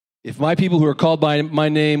If my people who are called by my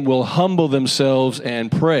name will humble themselves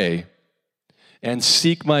and pray and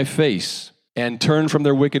seek my face and turn from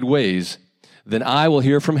their wicked ways, then I will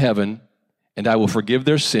hear from heaven and I will forgive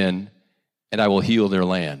their sin and I will heal their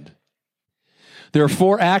land. There are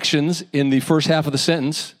 4 actions in the first half of the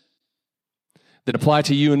sentence that apply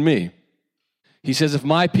to you and me. He says, if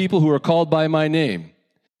my people who are called by my name,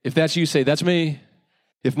 if that's you, say, that's me.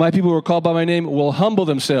 If my people who are called by my name will humble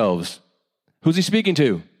themselves. Who's he speaking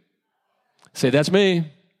to? Say, that's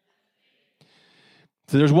me.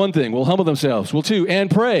 So there's one thing, will humble themselves. Well, 2,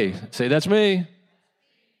 and pray. Say, that's me.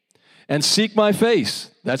 And seek my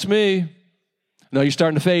face. That's me. No, you're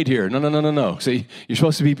starting to fade here. No. See, you're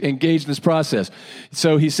supposed to be engaged in this process.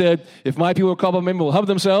 So he said, if my people who are called by my name will humble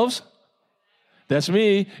themselves. That's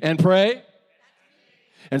me. And pray.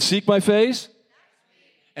 And seek my face.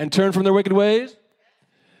 And turn from their wicked ways.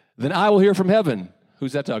 Then I will hear from heaven.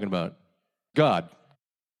 Who's that talking about? God.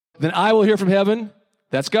 Then I will hear from heaven.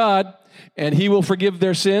 That's God. And he will forgive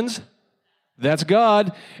their sins. That's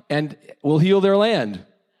God. And will heal their land.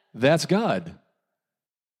 That's God.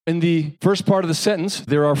 In the first part of the sentence,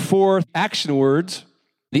 there are 4 action words.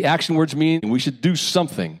 The action words mean we should do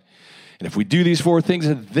something. And if we do these 4 things,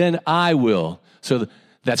 then I will. So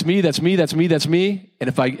that's me, that's me, that's me, that's me. And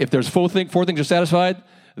if there's 4 things are satisfied,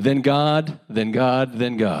 then God, then God,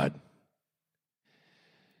 then God.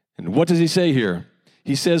 And what does he say here?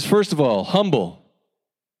 He says, first of all, humble.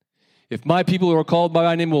 If my people who are called by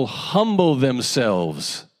my name will humble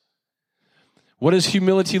themselves. What does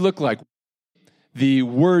humility look like? The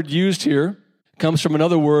word used here comes from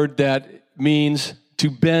another word that means to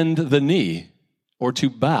bend the knee or to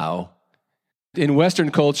bow. In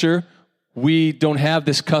Western culture, we don't have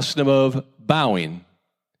this custom of bowing,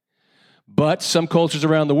 but some cultures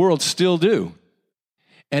around the world still do.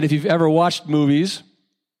 And if you've ever watched movies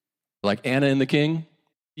like Anna and the King,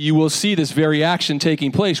 you will see this very action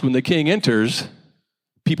taking place. When the king enters,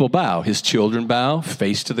 people bow. His children bow,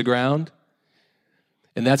 face to the ground.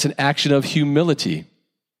 And that's an action of humility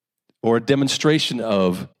or a demonstration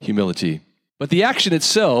of humility. But the action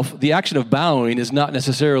itself, the action of bowing, is not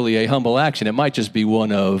necessarily a humble action. It might just be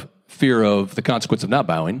one of fear of the consequence of not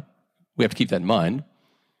bowing. We have to keep that in mind.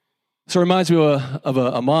 So it reminds me of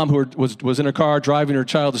a mom who was in her car driving her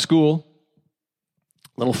child to school.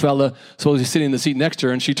 Little fella, suppose he's sitting in the seat next to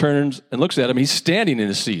her, and she turns and looks at him. He's standing in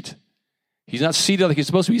his seat. He's not seated like he's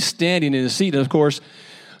supposed to be, standing in his seat. And of course,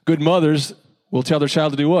 good mothers will tell their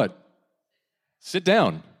child to do what? Sit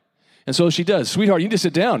down. And so she does. Sweetheart, you need to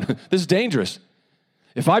sit down. This is dangerous.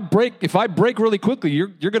 If I brake really quickly, you're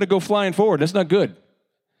going to go flying forward. That's not good.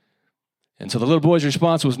 And so the little boy's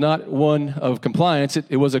response was not one of compliance.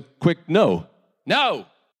 It was a quick no. No!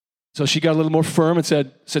 So she got a little more firm and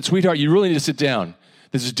said, sweetheart, you really need to sit down.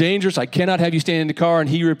 This is dangerous. I cannot have you stand in the car. And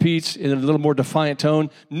he repeats in a little more defiant tone,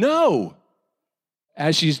 no!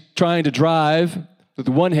 As she's trying to drive, with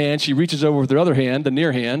one hand, she reaches over with her other hand, the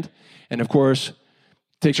near hand, and of course,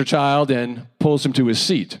 takes her child and pulls him to his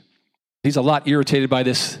seat. He's a lot irritated by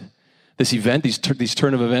this event, these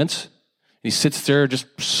turn of events. He sits there just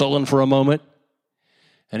sullen for a moment,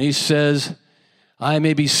 and he says, I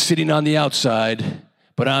may be sitting on the outside,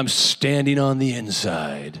 but I'm standing on the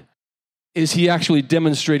inside. Is he actually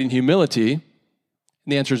demonstrating humility? And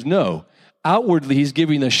the answer is no. Outwardly, he's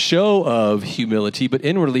giving a show of humility, but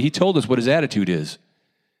inwardly, he told us what his attitude is.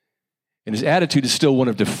 And his attitude is still one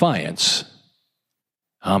of defiance.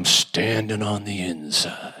 I'm standing on the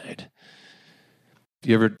inside.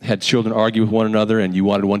 You ever had children argue with one another and you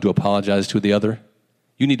wanted one to apologize to the other?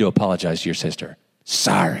 You need to apologize to your sister.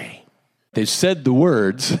 Sorry. They've said the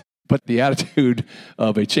words, but the attitude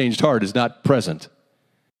of a changed heart is not present.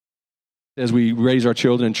 As we raise our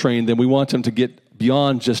children and train them, we want them to get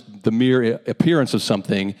beyond just the mere appearance of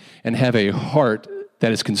something and have a heart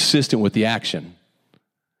that is consistent with the action.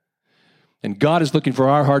 And God is looking for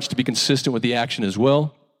our hearts to be consistent with the action as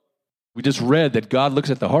well. We just read that God looks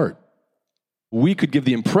at the heart. We could give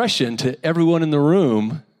the impression to everyone in the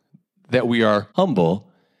room that we are humble,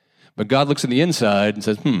 but God looks in the inside and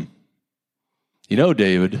says, you know,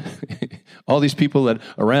 David, all these people that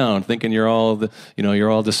around thinking you're all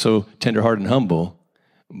just so tenderhearted and humble,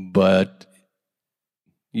 but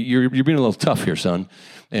you're being a little tough here, son,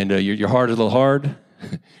 and your heart is a little hard.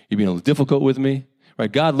 You're being a little difficult with me,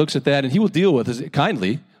 right? God looks at that, and He will deal with us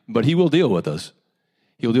kindly, but He will deal with us.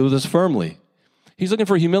 He will deal with us firmly. He's looking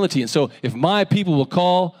for humility, and so if my people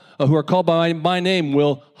who are called by my name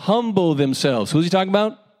will humble themselves, who's He talking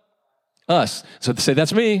about? Us. So to say,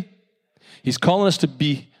 that's me. He's calling us to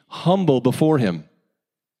be humble before Him.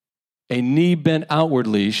 A knee bent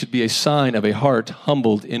outwardly should be a sign of a heart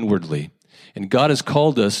humbled inwardly. And God has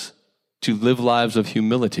called us to live lives of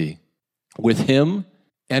humility with him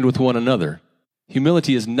and with one another.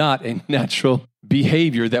 Humility is not a natural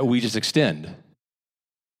behavior that we just extend.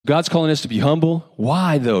 God's calling us to be humble.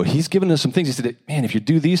 Why, though? He's given us some things. He said, man, if you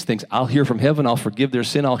do these things, I'll hear from heaven, I'll forgive their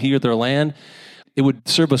sin, I'll heal their land. It would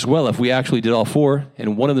serve us well if we actually did all four,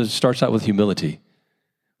 and one of them starts out with humility.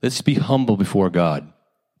 Let's be humble before God.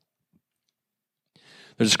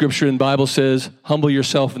 There's a scripture in the Bible says, humble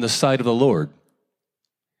yourself in the sight of the Lord,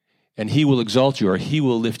 and he will exalt you, or he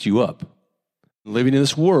will lift you up. Living in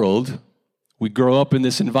this world, we grow up in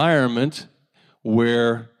this environment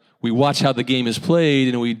where we watch how the game is played,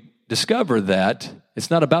 and we discover that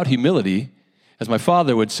it's not about humility. As my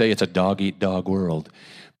father would say, it's a dog-eat-dog world.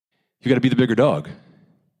 You got to be the bigger dog.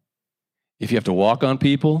 If you have to walk on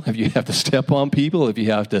people, if you have to step on people, if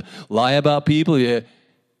you have to lie about people,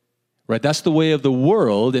 right? That's the way of the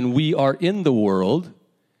world, and we are in the world.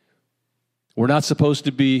 We're not supposed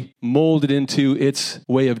to be molded into its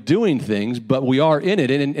way of doing things, but we are in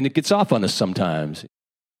it, and it gets off on us sometimes.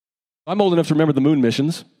 I'm old enough to remember the moon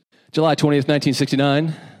missions. July 20th,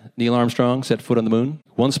 1969, Neil Armstrong set foot on the moon.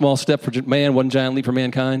 One small step for man, one giant leap for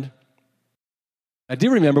mankind. I do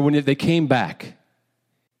remember when they came back.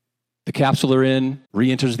 The capsule they're in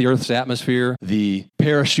re-enters the Earth's atmosphere. The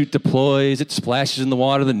parachute deploys. It splashes in the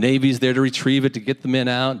water. The Navy's there to retrieve it, to get the men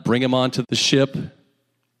out, bring them onto the ship.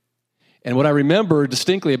 And what I remember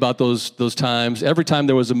distinctly about those times, every time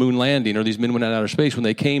there was a moon landing or these men went out of outer space, when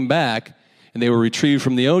they came back and they were retrieved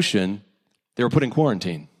from the ocean, they were put in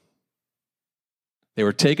quarantine. They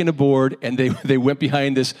were taken aboard, and they went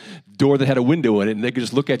behind this door that had a window in it, and they could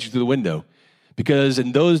just look at you through the window. Because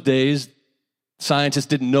in those days, scientists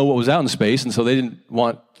didn't know what was out in space, and so they didn't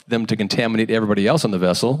want them to contaminate everybody else on the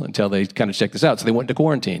vessel until they kind of checked this out. So they went into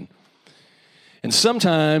quarantine. And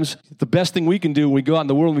sometimes the best thing we can do when we go out in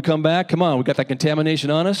the world and we come back, come on, we got that contamination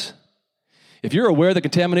on us. If you're aware that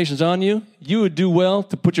contamination's on you, you would do well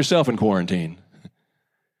to put yourself in quarantine.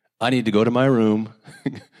 I need to go to my room,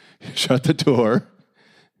 shut the door,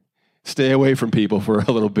 stay away from people for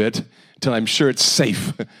a little bit until I'm sure it's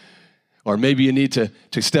safe. Or maybe you need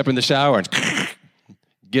to step in the shower and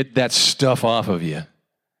get that stuff off of you.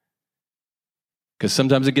 Because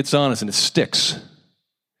sometimes it gets on us and it sticks.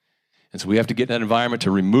 And so we have to get in that environment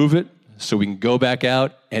to remove it so we can go back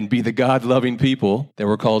out and be the God-loving people that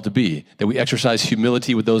we're called to be. That we exercise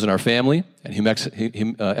humility with those in our family, and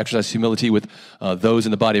exercise humility with those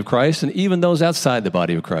in the body of Christ, and even those outside the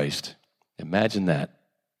body of Christ. Imagine that.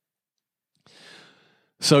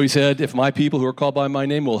 So he said, if my people who are called by my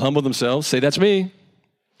name will humble themselves, say that's me.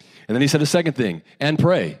 And then he said a second thing, and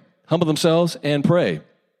pray. Humble themselves and pray.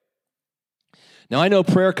 Now I know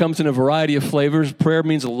prayer comes in a variety of flavors. Prayer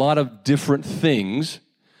means a lot of different things.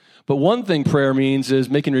 But one thing prayer means is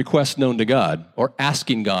making requests known to God, or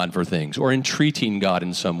asking God for things, or entreating God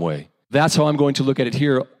in some way. That's how I'm going to look at it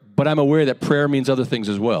here, but I'm aware that prayer means other things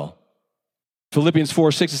as well. Philippians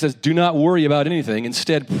 4:6, it says, do not worry about anything.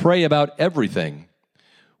 Instead, pray about everything.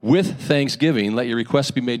 With thanksgiving, let your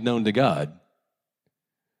requests be made known to God.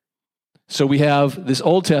 So we have this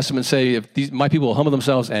Old Testament say, if my people will humble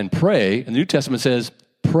themselves and pray, and the New Testament says,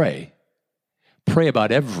 pray. Pray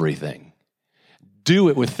about everything. Do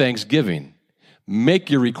it with thanksgiving. Make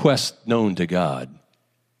your requests known to God.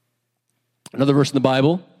 Another verse in the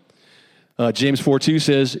Bible, James 4:2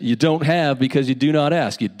 says, you don't have because you do not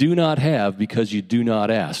ask. You do not have because you do not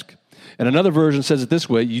ask. And another version says it this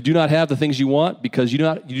way, you do not have the things you want because you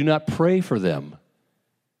do not pray for them.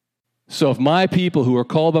 So if my people who are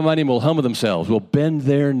called by my name will humble themselves, will bend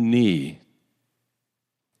their knee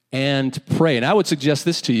and pray. And I would suggest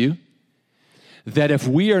this to you, that if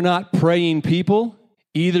we are not praying people,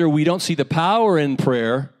 either we don't see the power in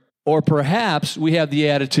prayer, or perhaps we have the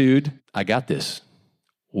attitude, I got this.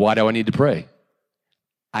 Why do I need to pray?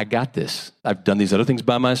 I got this. I've done these other things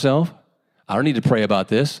by myself. I don't need to pray about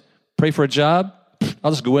this. Pray for a job?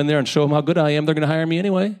 I'll just go in there and show them how good I am. They're going to hire me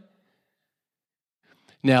anyway.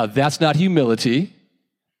 Now, that's not humility.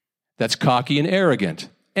 That's cocky and arrogant.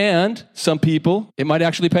 And some people, it might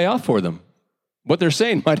actually pay off for them. What they're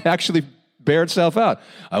saying might actually bear itself out.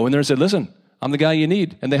 I went there and said, listen, I'm the guy you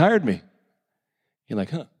need, and they hired me. You're like,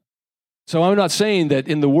 huh. So I'm not saying that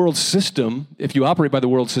in the world system, if you operate by the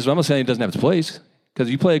world system, I'm not saying it doesn't have its place, because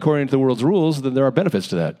if you play according to the world's rules, then there are benefits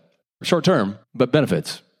to that. Short term, but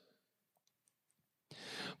benefits.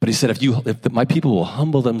 But he said, if my people will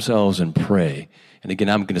humble themselves and pray, and again,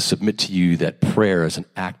 I'm going to submit to you that prayer is an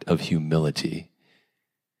act of humility.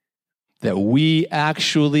 That we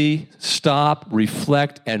actually stop,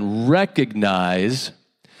 reflect, and recognize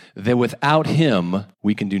that without him,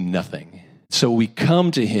 we can do nothing. So we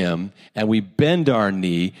come to him and we bend our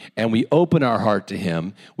knee and we open our heart to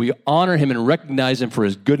him. We honor him and recognize him for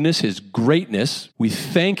his goodness, his greatness. We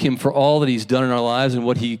thank him for all that he's done in our lives and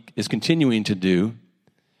what he is continuing to do.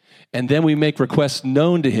 And then we make requests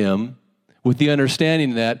known to him with the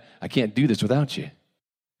understanding that I can't do this without you.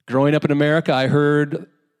 Growing up in America, I heard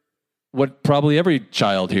what probably every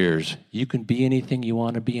child hears. You can be anything you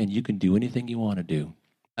want to be and you can do anything you want to do.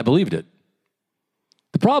 I believed it.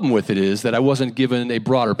 The problem with it is that I wasn't given a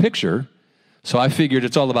broader picture, so I figured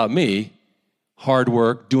it's all about me, hard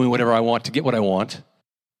work, doing whatever I want to get what I want.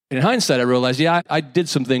 And in hindsight, I realized, I did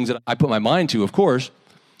some things that I put my mind to, of course.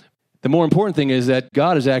 The more important thing is that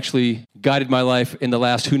God has actually guided my life in the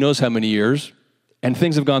last who knows how many years, and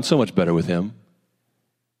things have gone so much better with him.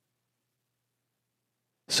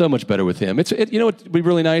 So much better with him. You know what would be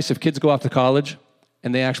really nice if kids go off to college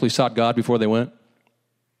and they actually sought God before they went?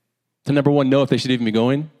 To number one, know if they should even be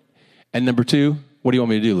going. And number two, what do you want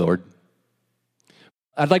me to do, Lord?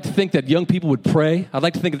 I'd like to think that young people would pray. I'd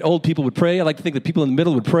like to think that old people would pray. I'd like to think that people in the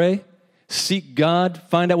middle would pray. Seek God.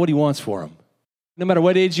 Find out what he wants for them. No matter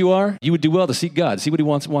what age you are, you would do well to seek God. See what he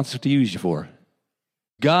wants to use you for.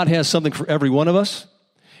 God has something for every one of us.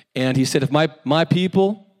 And he said, if my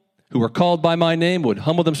people who are called by my name would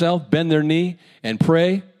humble themselves, bend their knee, and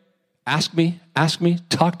pray, ask me,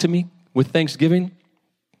 talk to me with thanksgiving,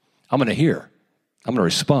 I'm going to hear. I'm going to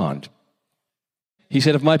respond. He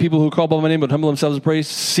said, if my people who call by my name would humble themselves and pray,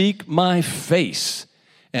 seek my face,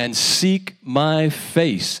 and seek my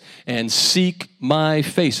face, and seek my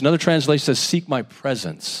face. Another translation says, seek my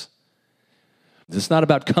presence. It's not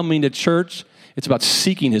about coming to church. It's about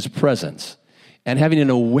seeking his presence and having an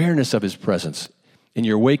awareness of his presence in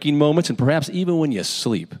your waking moments and perhaps even when you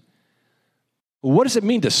sleep. What does it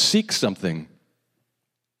mean to seek something?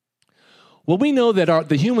 Well, we know that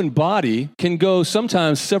the human body can go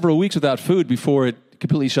sometimes several weeks without food before it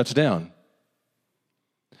completely shuts down.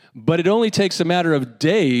 But it only takes a matter of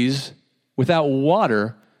days without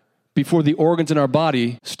water before the organs in our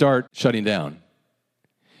body start shutting down.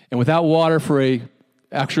 And without water for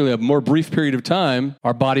actually a more brief period of time,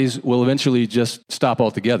 our bodies will eventually just stop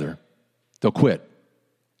altogether. They'll quit.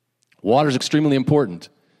 Water is extremely important.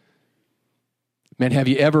 Man, have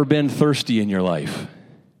you ever been thirsty in your life?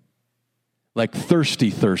 Like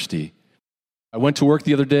thirsty. I went to work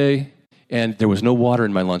the other day, and there was no water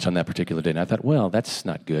in my lunch on that particular day. And I thought, well, that's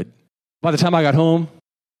not good. By the time I got home,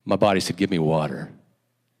 my body said, give me water.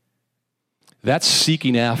 That's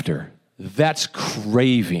seeking after. That's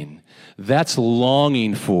craving. That's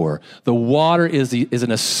longing for. The water is a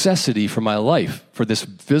necessity for my life. For this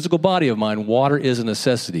physical body of mine, water is a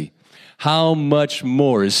necessity. How much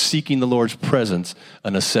more is seeking the Lord's presence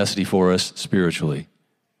a necessity for us spiritually?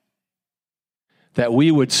 That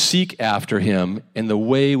we would seek after him in the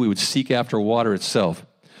way we would seek after water itself.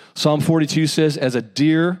 Psalm 42 says, as a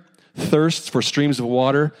deer thirsts for streams of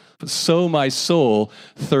water, so my soul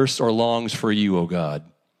thirsts or longs for you, O God.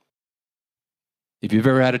 If you've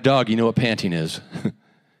ever had a dog, you know what panting is.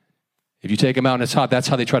 If you take them out and it's hot, that's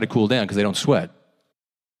how they try to cool down because they don't sweat.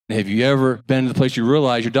 And have you ever been to the place you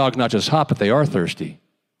realize your dog's not just hot, but they are thirsty?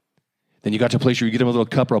 Then you got to a place where you get them a little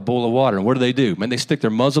cup or a bowl of water, and what do? Man, they stick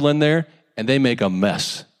their muzzle in there, and they make a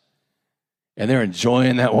mess. And they're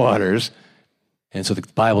enjoying that waters. And so the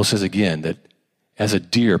Bible says again that as a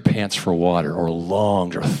deer pants for water or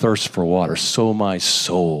longs or thirsts for water, so my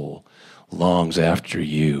soul longs after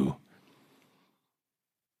you.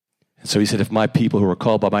 And so he said, if my people who are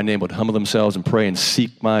called by my name would humble themselves and pray and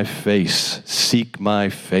seek my face, seek my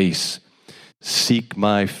face, seek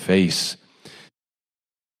my face.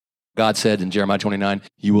 God said in Jeremiah 29,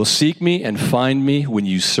 you will seek me and find me when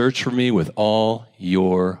you search for me with all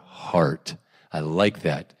your heart. I like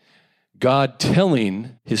that. God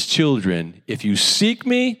telling his children, if you seek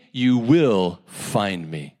me, you will find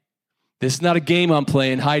me. This is not a game I'm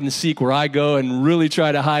playing, hide and seek, where I go and really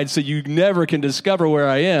try to hide so you never can discover where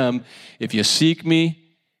I am. If you seek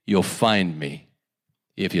me, you'll find me.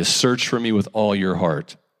 If you search for me with all your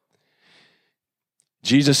heart.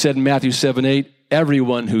 Jesus said in Matthew 7:8,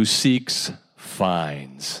 everyone who seeks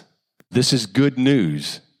finds. This is good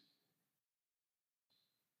news.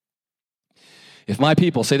 If my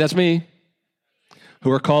people, say that's me,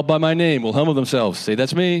 who are called by my name will humble themselves, say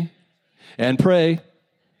that's me, and pray,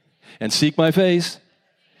 and seek my face.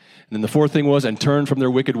 And then the fourth thing was, and turn from their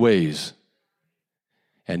wicked ways.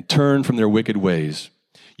 And turn from their wicked ways.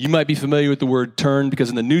 You might be familiar with the word turn because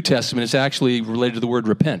in the New Testament it's actually related to the word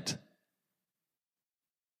repent.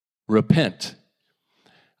 Repent.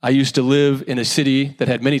 I used to live in a city that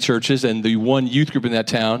had many churches, and the one youth group in that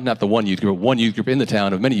town, not the one youth group, but one youth group in the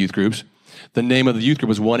town of many youth groups, the name of the youth group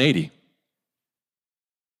was 180.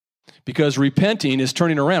 Because repenting is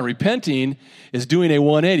turning around. Repenting is doing a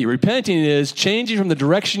 180. Repenting is changing from the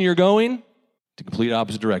direction you're going to complete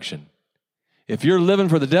opposite direction. If you're living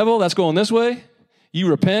for the devil, that's going this way. You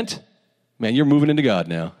repent, man, you're moving into God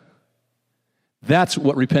now. That's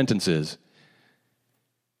what repentance is.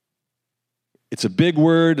 It's a big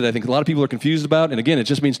word that I think a lot of people are confused about. And again, it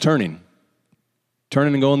just means turning.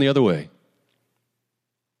 Turning and going the other way.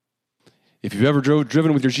 If you've ever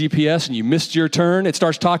driven with your GPS and you missed your turn, it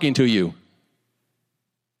starts talking to you.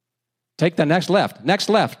 Take the next left, next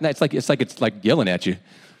left. It's like yelling at you.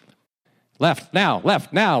 Left now,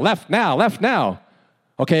 left now, left now, left now.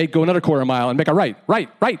 Okay, go another quarter mile and make a right.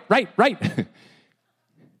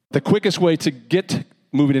 The quickest way to get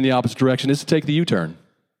moving in the opposite direction is to take the U-turn.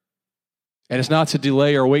 And it's not to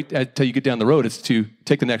delay or wait until you get down the road. It's to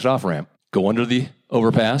take the next off-ramp. Go under the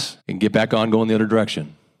overpass and get back on going the other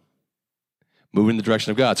direction. Move in the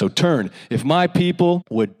direction of God. So turn. If my people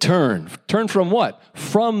would turn from what?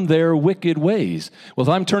 From their wicked ways. Well, if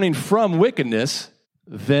I'm turning from wickedness,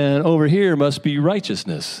 then over here must be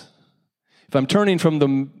righteousness. If I'm turning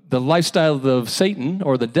from the lifestyle of Satan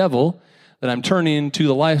or the devil, then I'm turning to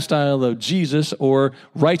the lifestyle of Jesus or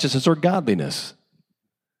righteousness or godliness.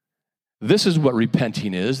 This is what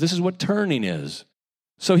repenting is. This is what turning is.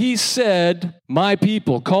 So he said, my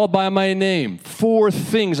people, called by my name, 4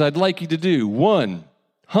 things I'd like you to do. 1,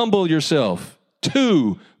 humble yourself.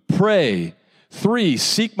 2, pray. 3,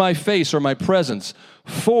 seek my face or my presence.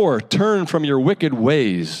 4, turn from your wicked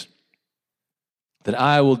ways, that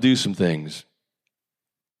I will do some things.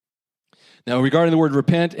 Now, regarding the word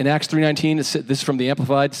repent, in Acts 3:19, this is from the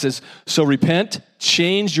Amplified, it says, so repent,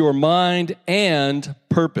 change your mind and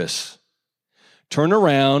purpose. Turn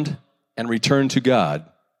around and return to God,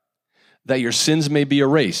 that your sins may be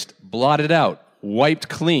erased, blotted out, wiped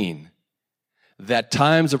clean, that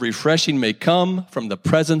times of refreshing may come from the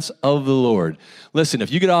presence of the Lord. Listen,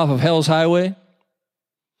 if you get off of hell's highway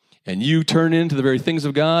and you turn into the very things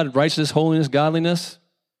of God, righteousness, holiness, godliness,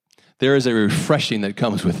 there is a refreshing that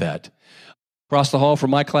comes with that. Across the hall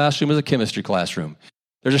from my classroom is a chemistry classroom.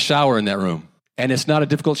 There's a shower in that room, and it's not a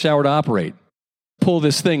difficult shower to operate. Pull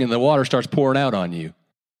this thing and the water starts pouring out on you.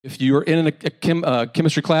 If you're in a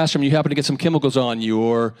chemistry classroom, you happen to get some chemicals on you,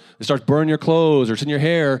 or it starts burning your clothes, or it's in your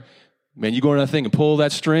hair, man, you go into that thing and pull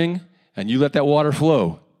that string, and you let that water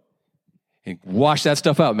flow, and wash that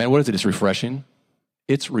stuff out. Man, what is it? It's refreshing.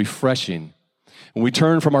 It's refreshing. When we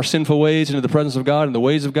turn from our sinful ways into the presence of God, and the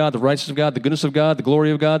ways of God, the righteousness of God, the goodness of God, the glory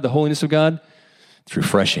of God, the holiness of God, it's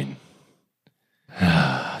refreshing.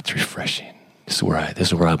 It's refreshing. This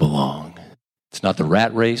is where I belong. It's not the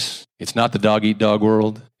rat race. It's not the dog-eat-dog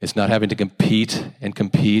world. It's not having to compete and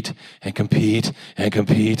compete and compete and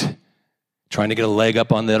compete, trying to get a leg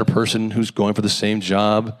up on the other person who's going for the same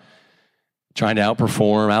job, trying to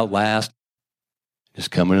outperform, outlast. Just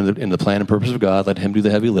come in the plan and purpose of God. Let him do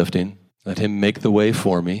the heavy lifting. Let him make the way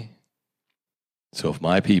for me. So if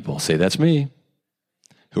my people, say that's me,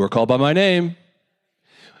 who are called by my name,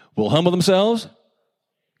 will humble themselves,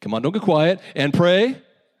 come on, don't get quiet, and pray,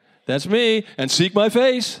 that's me, and seek my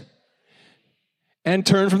face, and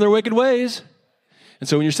turn from their wicked ways. And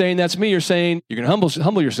so when you're saying that's me, you're saying you're going to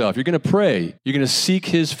humble yourself. You're going to pray. You're going to seek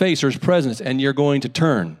his face or his presence, and you're going to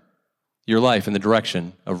turn your life in the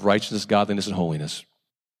direction of righteousness, godliness, and holiness.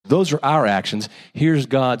 Those are our actions. Here's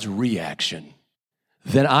God's reaction.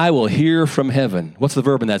 Then I will hear from heaven. What's the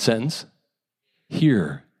verb in that sentence?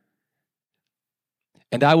 Hear.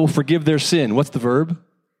 And I will forgive their sin. What's the verb?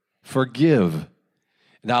 Forgive.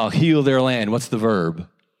 And I'll heal their land. What's the verb?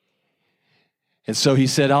 And so he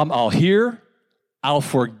said, I'll hear, I'll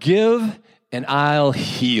forgive, and I'll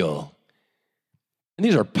heal. And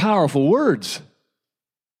these are powerful words.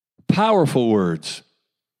 Powerful words.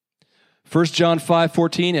 1 John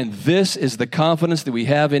 5:14, and this is the confidence that we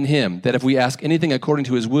have in him, that if we ask anything according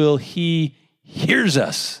to his will, he hears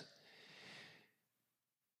us.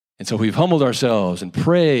 And so we've humbled ourselves and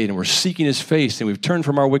prayed, and we're seeking his face, and we've turned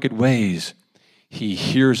from our wicked ways. He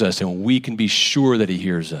hears us, and we can be sure that he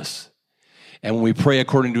hears us. And when we pray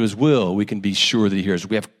according to his will, we can be sure that he hears us.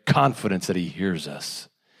 We have confidence that he hears us.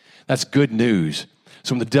 That's good news.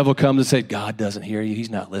 So when the devil comes and says, God doesn't hear you, he's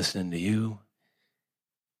not listening to you.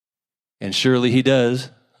 And surely he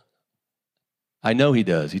does. I know he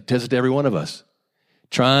does. He does it to every one of us,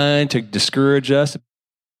 trying to discourage us.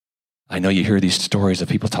 I know you hear these stories of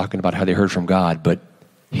people talking about how they heard from God, but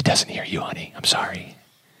he doesn't hear you, honey. I'm sorry.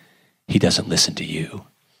 He doesn't listen to you.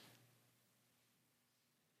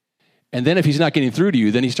 And then if he's not getting through to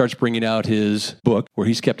you, then he starts bringing out his book where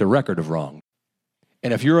he's kept a record of wrong.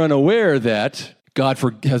 And if you're unaware that God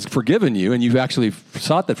has forgiven you and you've actually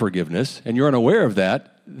sought that forgiveness and you're unaware of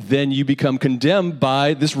that, then you become condemned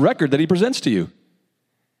by this record that he presents to you.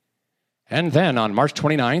 And then on March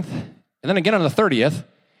 29th, and then again on the 30th,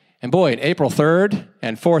 and boy, April 3rd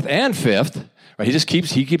and 4th and 5th, right,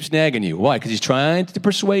 he keeps nagging you. Why? Because he's trying to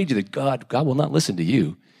persuade you that God will not listen to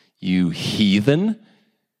you, you heathen.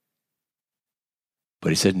 But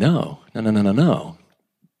he said, no. If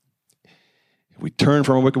we turn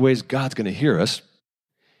from our wicked ways, God's going to hear us.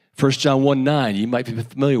 1 John 1:9, you might be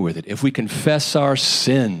familiar with it. If we confess our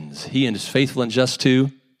sins, he is faithful and just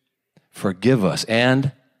to forgive us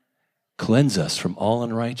and cleanse us from all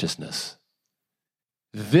unrighteousness.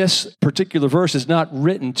 This particular verse is not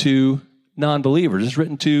written to non-believers. It's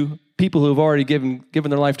written to people who have already given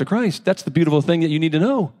their life to Christ. That's the beautiful thing that you need to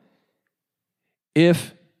know.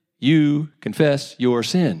 If you confess your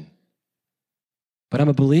sin. But I'm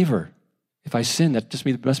a believer. If I sin, that just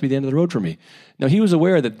must be the end of the road for me. Now, he was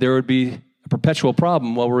aware that there would be a perpetual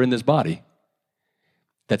problem while we're in this body,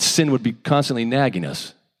 that sin would be constantly nagging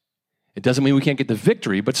us. It doesn't mean we can't get the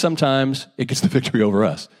victory, but sometimes it gets the victory over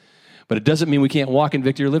us. But it doesn't mean we can't walk in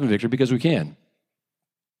victory or live in victory, because we can.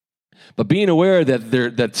 But being aware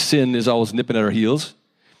that sin is always nipping at our heels,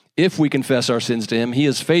 if we confess our sins to him, he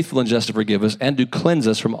is faithful and just to forgive us and to cleanse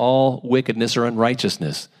us from all wickedness or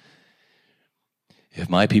unrighteousness. If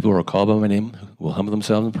my people who are called by my name will humble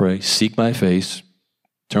themselves and pray, seek my face,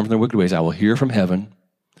 turn from their wicked ways, I will hear from heaven.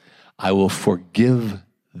 I will forgive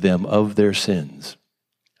them of their sins.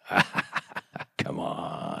 Come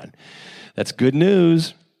on. That's good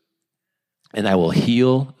news. And I will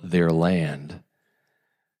heal their land.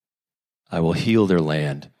 I will heal their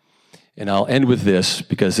land. And I'll end with this,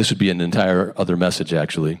 because this would be an entire other message,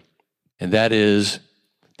 actually. And that is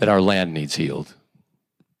that our land needs healed.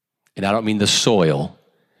 And I don't mean the soil.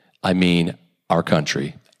 I mean our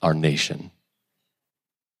country, our nation.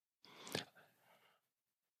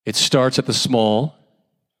 It starts at the small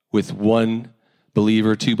with one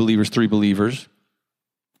believer, two believers, three believers.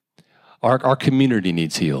 Our community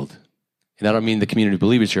needs healed. And I don't mean the community of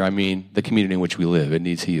believers here. I mean the community in which we live. It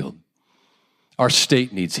needs healed. Our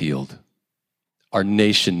state needs healed. Our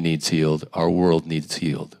nation needs healed. Our world needs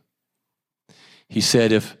healed. He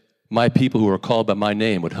said, if my people who are called by my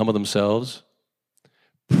name would humble themselves,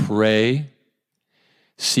 pray,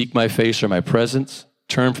 seek my face or my presence,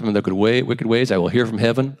 turn from their wicked ways, I will hear from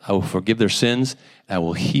heaven, I will forgive their sins, and I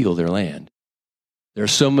will heal their land. There are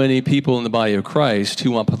so many people in the body of Christ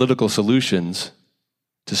who want political solutions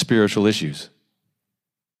to spiritual issues.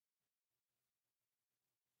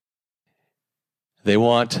 They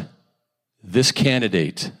want this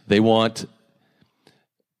candidate. They want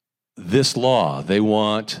this law. They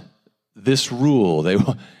want this rule.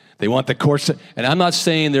 They want the courts. And I'm not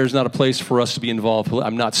saying there's not a place for us to be involved.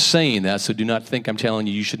 I'm not saying that, so do not think I'm telling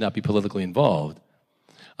you should not be politically involved.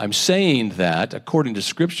 I'm saying that, according to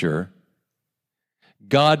Scripture,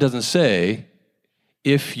 God doesn't say,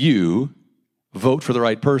 if you vote for the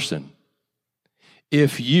right person,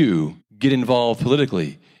 if you get involved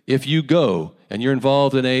politically, if you go and you're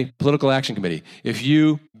involved in a political action committee, if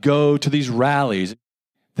you go to these rallies,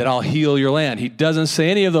 that I'll heal your land. He doesn't say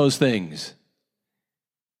any of those things.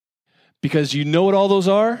 Because you know what all those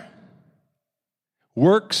are?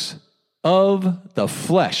 Works of the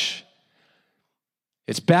flesh.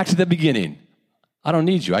 It's back to the beginning. I don't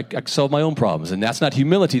need you. I can solve my own problems. And that's not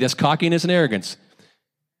humility. That's cockiness and arrogance.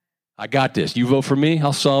 I got this. You vote for me,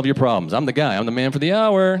 I'll solve your problems. I'm the guy. I'm the man for the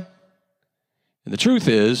hour. And the truth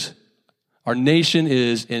is, our nation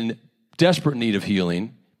is in desperate need of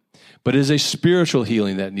healing, but it is a spiritual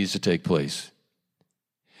healing that needs to take place.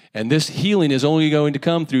 And this healing is only going to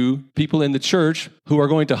come through people in the church who are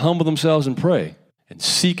going to humble themselves and pray and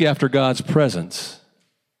seek after God's presence.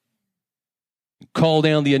 Call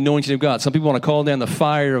down the anointing of God. Some people want to call down the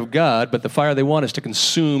fire of God, but the fire they want is to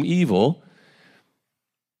consume evil.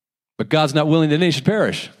 But God's not willing that any should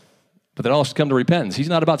perish, but that all should come to repentance. He's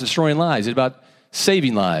not about destroying lives. He's about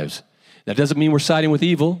saving lives. That doesn't mean we're siding with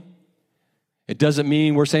evil. It doesn't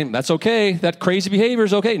mean we're saying, that's okay, that crazy behavior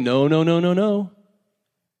is okay. No.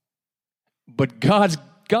 But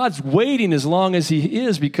God's waiting as long as he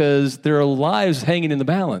is, because there are lives hanging in the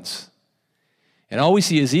balance. And all we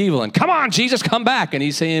see is evil. And come on, Jesus, come back. And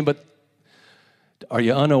he's saying, but are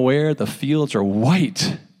you unaware? The fields are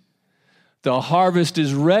white. The harvest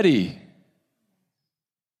is ready.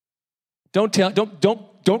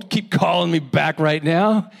 Don't keep calling me back right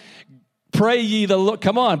now. Pray ye the Lord.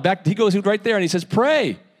 Come on, back. He goes right there and he says,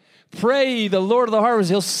 pray. Pray ye the Lord of the harvest.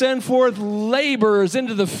 He'll send forth laborers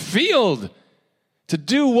into the field. To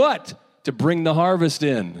do what? To bring the harvest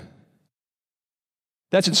in.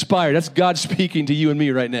 That's inspired. That's God speaking to you and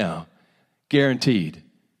me right now. Guaranteed.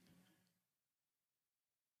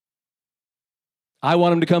 I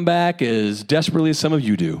want him to come back as desperately as some of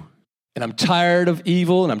you do. And I'm tired of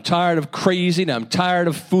evil, and I'm tired of crazy, and I'm tired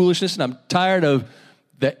of foolishness, and I'm tired of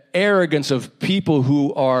the arrogance of people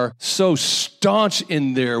who are so staunch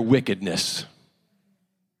in their wickedness.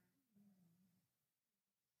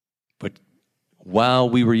 But while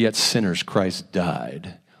we were yet sinners, Christ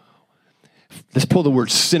died. Let's pull the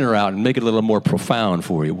word sinner out and make it a little more profound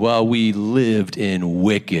for you. While we lived in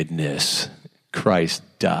wickedness, Christ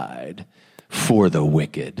died for the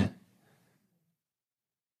wicked.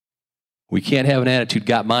 We can't have an attitude,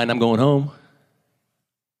 got mine, I'm going home.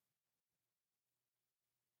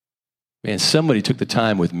 Man, somebody took the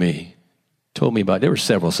time with me, told me about, there were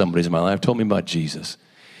several somebodies in my life, told me about Jesus.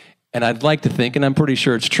 And I'd like to think, and I'm pretty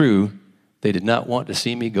sure it's true, they did not want to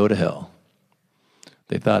see me go to hell.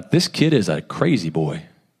 They thought, this kid is a crazy boy.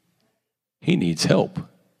 He needs help.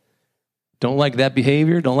 Don't like that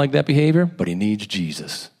behavior, but he needs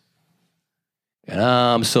Jesus. And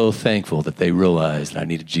I'm so thankful that they realized that I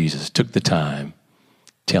needed Jesus, took the time,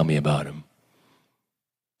 tell me about him.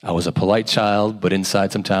 I was a polite child, but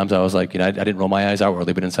inside sometimes I was like, I didn't roll my eyes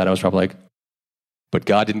outwardly, but inside I was probably like, but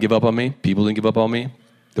God didn't give up on me. People didn't give up on me.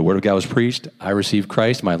 The word of God was preached. I received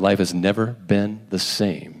Christ. My life has never been the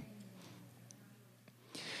same.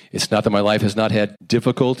 It's not that my life has not had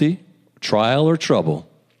difficulty, trial, or trouble,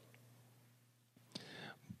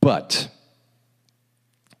 but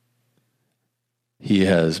he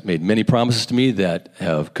has made many promises to me that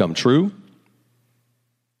have come true.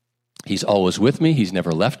 He's always with me. He's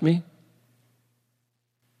never left me.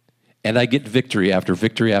 And I get victory after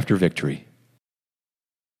victory after victory.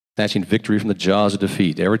 Snatching victory from the jaws of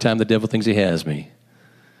defeat. Every time the devil thinks he has me,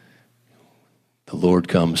 the Lord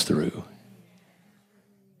comes through.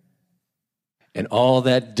 And all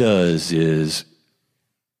that does is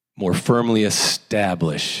more firmly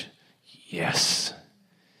establish, yes,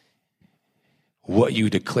 what you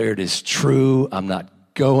declared is true. I'm not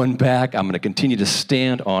going back. I'm going to continue to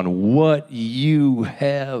stand on what you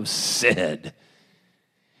have said.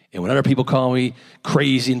 And when other people call me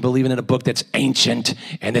crazy and believing in a book that's ancient,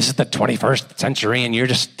 and this is the 21st century, and you're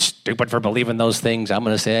just stupid for believing those things, I'm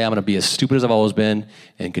going to say I'm going to be as stupid as I've always been,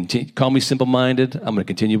 and continue, call me simple-minded. I'm going to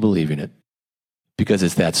continue believing it because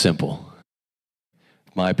it's that simple.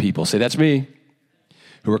 My people, say that's me,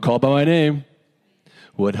 who are called by my name,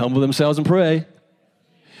 would humble themselves and pray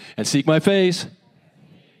and seek my face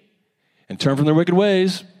and turn from their wicked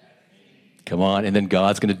ways. Come on, and then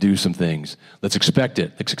God's going to do some things. Let's expect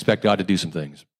it. Let's expect God to do some things.